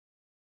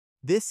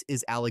This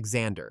is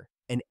Alexander,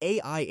 an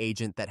AI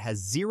agent that has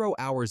 0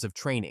 hours of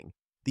training.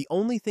 The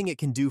only thing it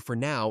can do for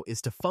now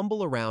is to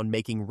fumble around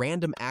making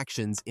random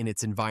actions in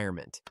its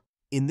environment.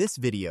 In this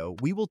video,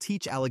 we will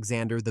teach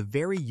Alexander the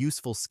very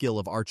useful skill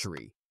of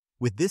archery.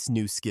 With this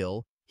new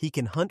skill, he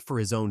can hunt for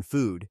his own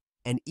food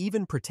and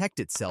even protect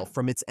itself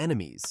from its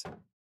enemies.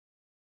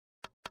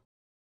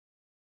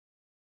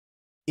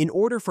 In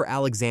order for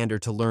Alexander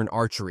to learn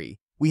archery,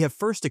 we have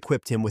first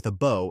equipped him with a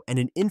bow and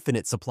an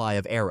infinite supply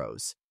of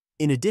arrows.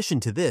 In addition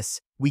to this,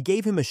 we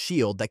gave him a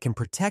shield that can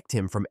protect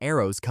him from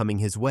arrows coming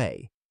his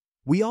way.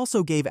 We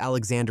also gave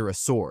Alexander a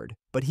sword,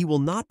 but he will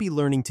not be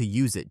learning to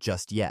use it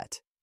just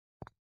yet.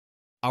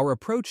 Our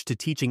approach to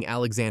teaching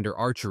Alexander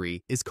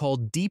archery is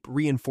called deep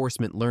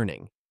reinforcement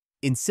learning.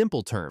 In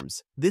simple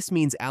terms, this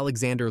means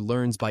Alexander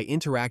learns by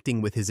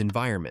interacting with his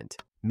environment,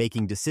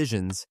 making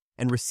decisions,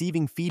 and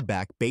receiving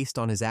feedback based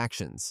on his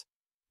actions.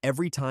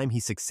 Every time he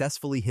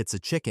successfully hits a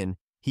chicken,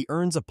 he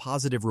earns a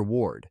positive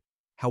reward.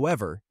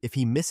 However, if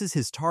he misses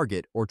his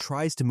target or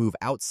tries to move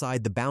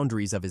outside the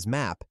boundaries of his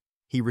map,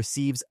 he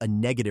receives a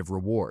negative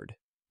reward.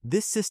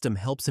 This system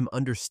helps him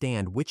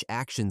understand which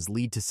actions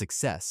lead to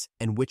success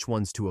and which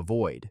ones to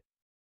avoid.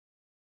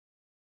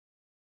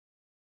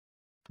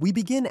 We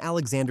begin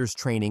Alexander's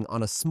training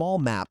on a small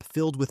map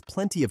filled with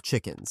plenty of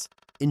chickens,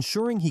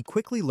 ensuring he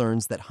quickly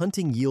learns that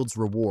hunting yields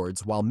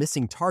rewards while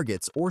missing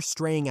targets or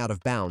straying out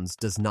of bounds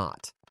does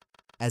not.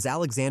 As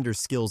Alexander's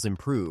skills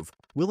improve,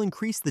 we'll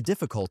increase the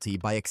difficulty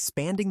by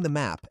expanding the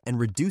map and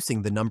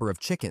reducing the number of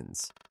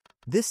chickens.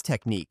 This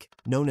technique,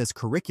 known as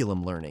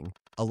curriculum learning,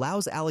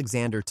 allows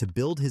Alexander to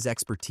build his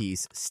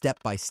expertise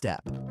step by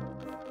step.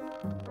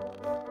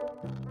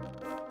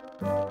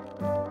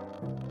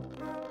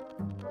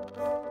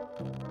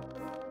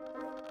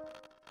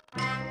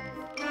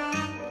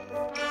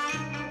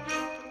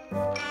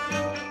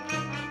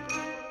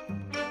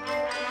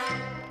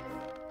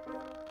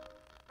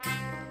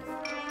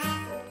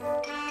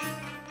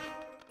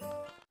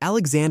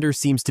 Alexander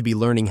seems to be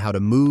learning how to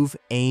move,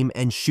 aim,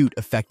 and shoot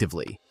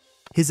effectively.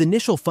 His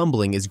initial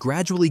fumbling is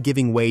gradually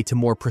giving way to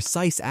more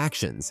precise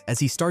actions as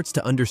he starts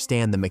to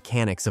understand the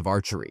mechanics of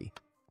archery.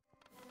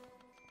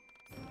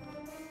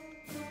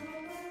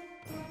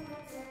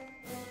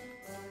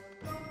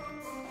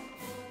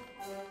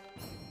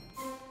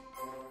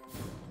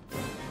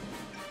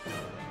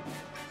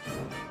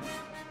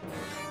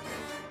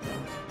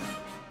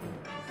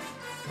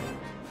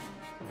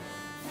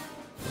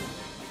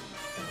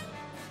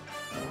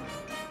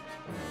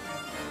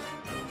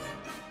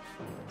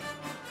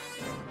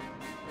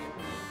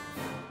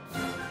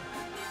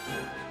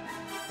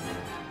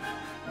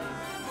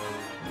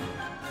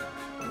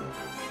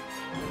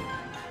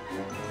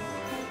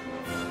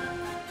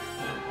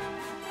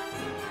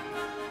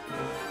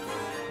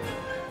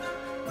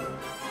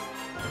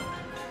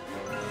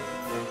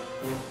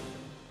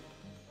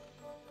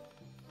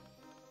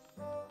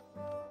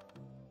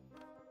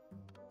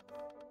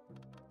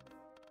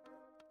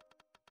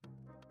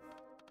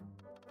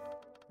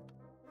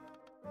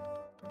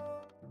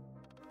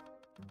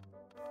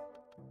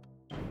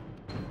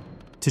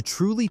 To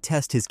truly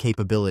test his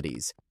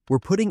capabilities, we're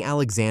putting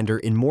Alexander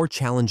in more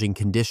challenging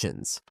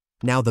conditions.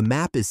 Now the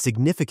map is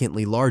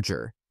significantly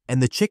larger,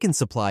 and the chicken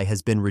supply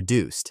has been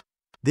reduced.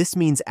 This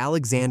means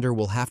Alexander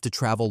will have to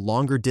travel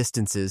longer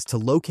distances to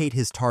locate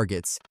his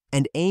targets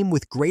and aim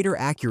with greater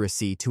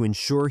accuracy to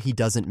ensure he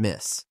doesn't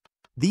miss.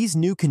 These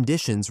new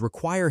conditions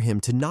require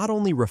him to not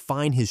only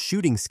refine his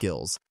shooting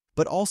skills,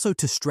 but also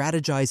to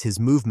strategize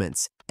his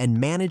movements and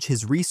manage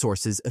his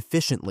resources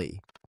efficiently.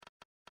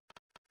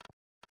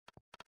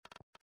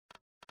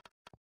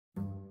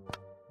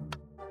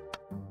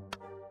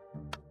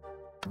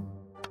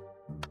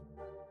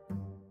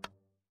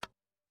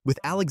 With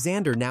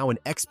Alexander now an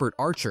expert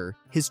archer,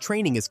 his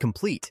training is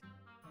complete.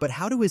 But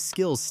how do his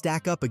skills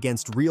stack up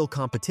against real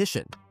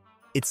competition?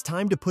 It's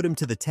time to put him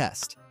to the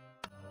test.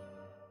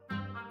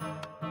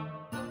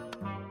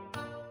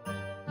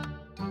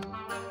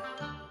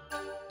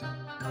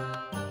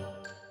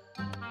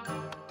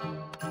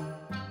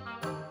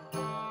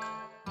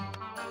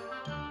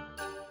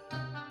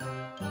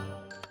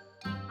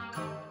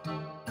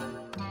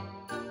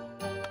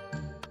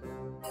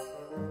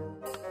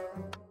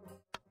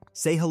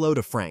 Say hello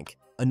to Frank,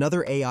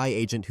 another AI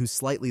agent who's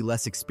slightly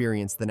less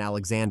experienced than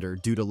Alexander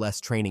due to less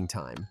training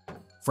time.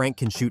 Frank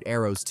can shoot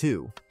arrows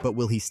too, but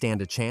will he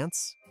stand a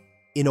chance?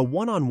 In a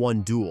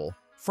one-on-one duel,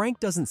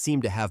 Frank doesn't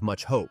seem to have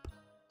much hope.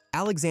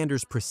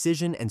 Alexander's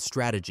precision and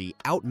strategy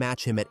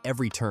outmatch him at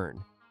every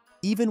turn.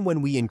 Even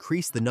when we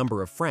increase the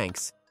number of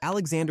Franks,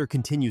 Alexander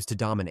continues to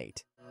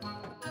dominate.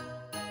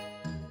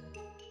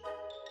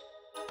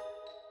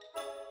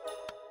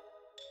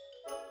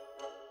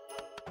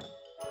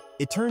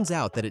 It turns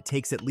out that it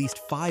takes at least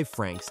 5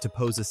 Franks to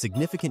pose a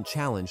significant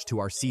challenge to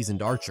our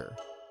seasoned archer.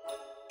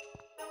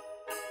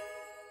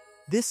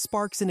 This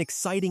sparks an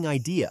exciting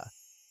idea,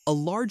 a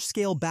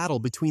large-scale battle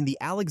between the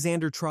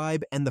Alexander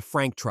tribe and the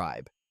Frank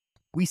tribe.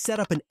 We set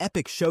up an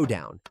epic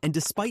showdown, and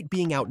despite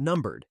being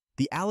outnumbered,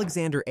 the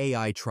Alexander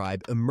AI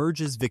tribe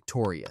emerges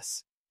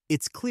victorious.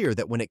 It's clear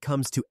that when it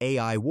comes to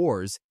AI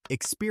wars,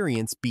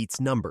 experience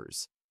beats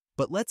numbers.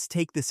 But let's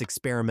take this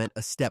experiment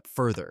a step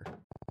further.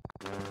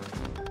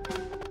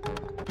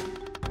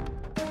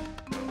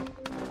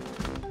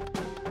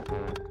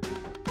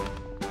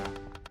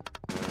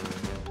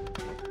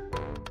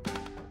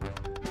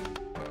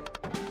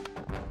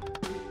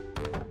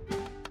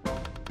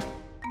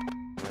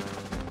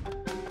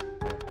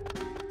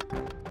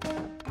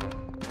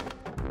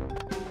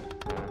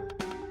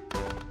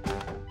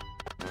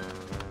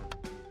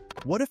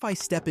 What if I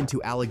step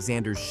into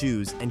Alexander's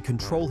shoes and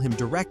control him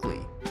directly,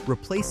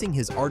 replacing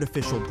his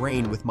artificial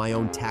brain with my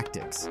own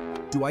tactics?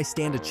 Do I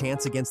stand a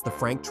chance against the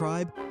Frank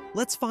tribe?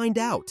 Let's find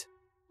out!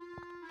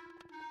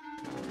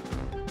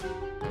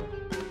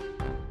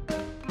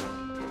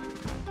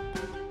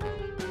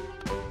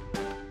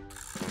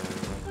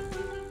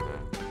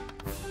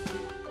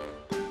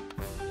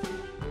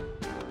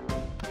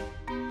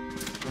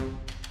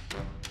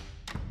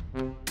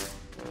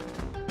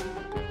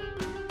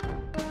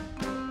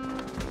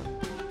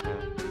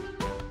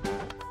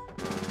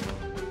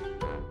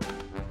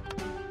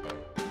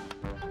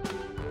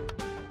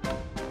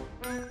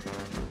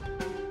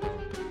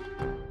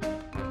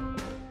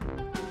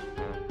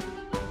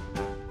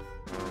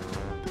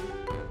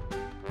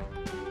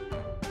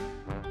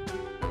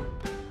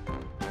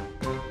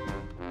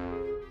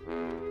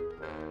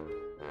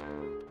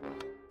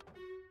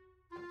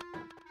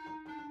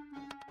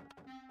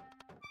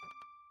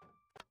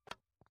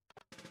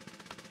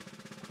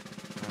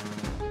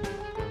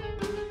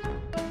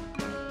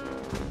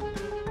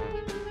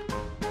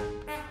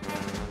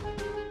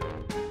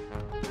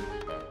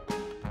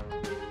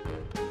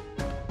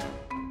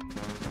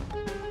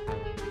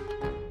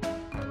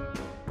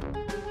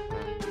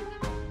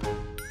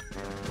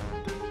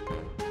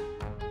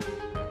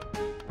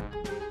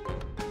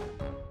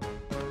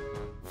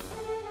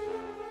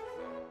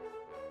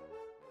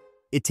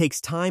 It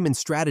takes time and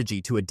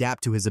strategy to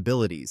adapt to his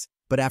abilities,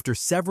 but after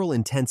several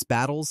intense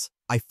battles,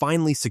 I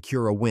finally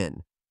secure a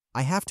win.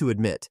 I have to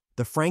admit,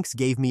 the Franks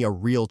gave me a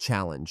real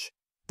challenge.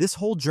 This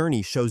whole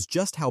journey shows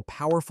just how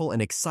powerful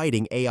and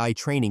exciting AI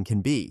training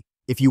can be.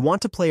 If you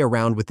want to play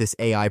around with this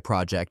AI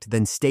project,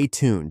 then stay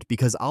tuned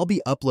because I'll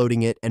be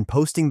uploading it and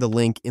posting the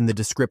link in the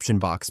description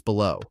box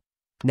below.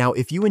 Now,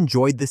 if you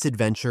enjoyed this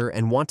adventure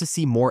and want to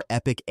see more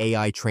epic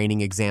AI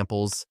training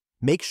examples,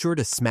 make sure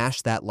to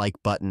smash that like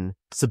button,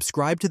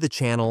 subscribe to the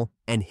channel,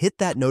 and hit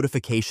that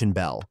notification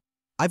bell.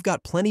 I've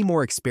got plenty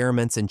more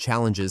experiments and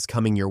challenges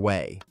coming your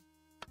way.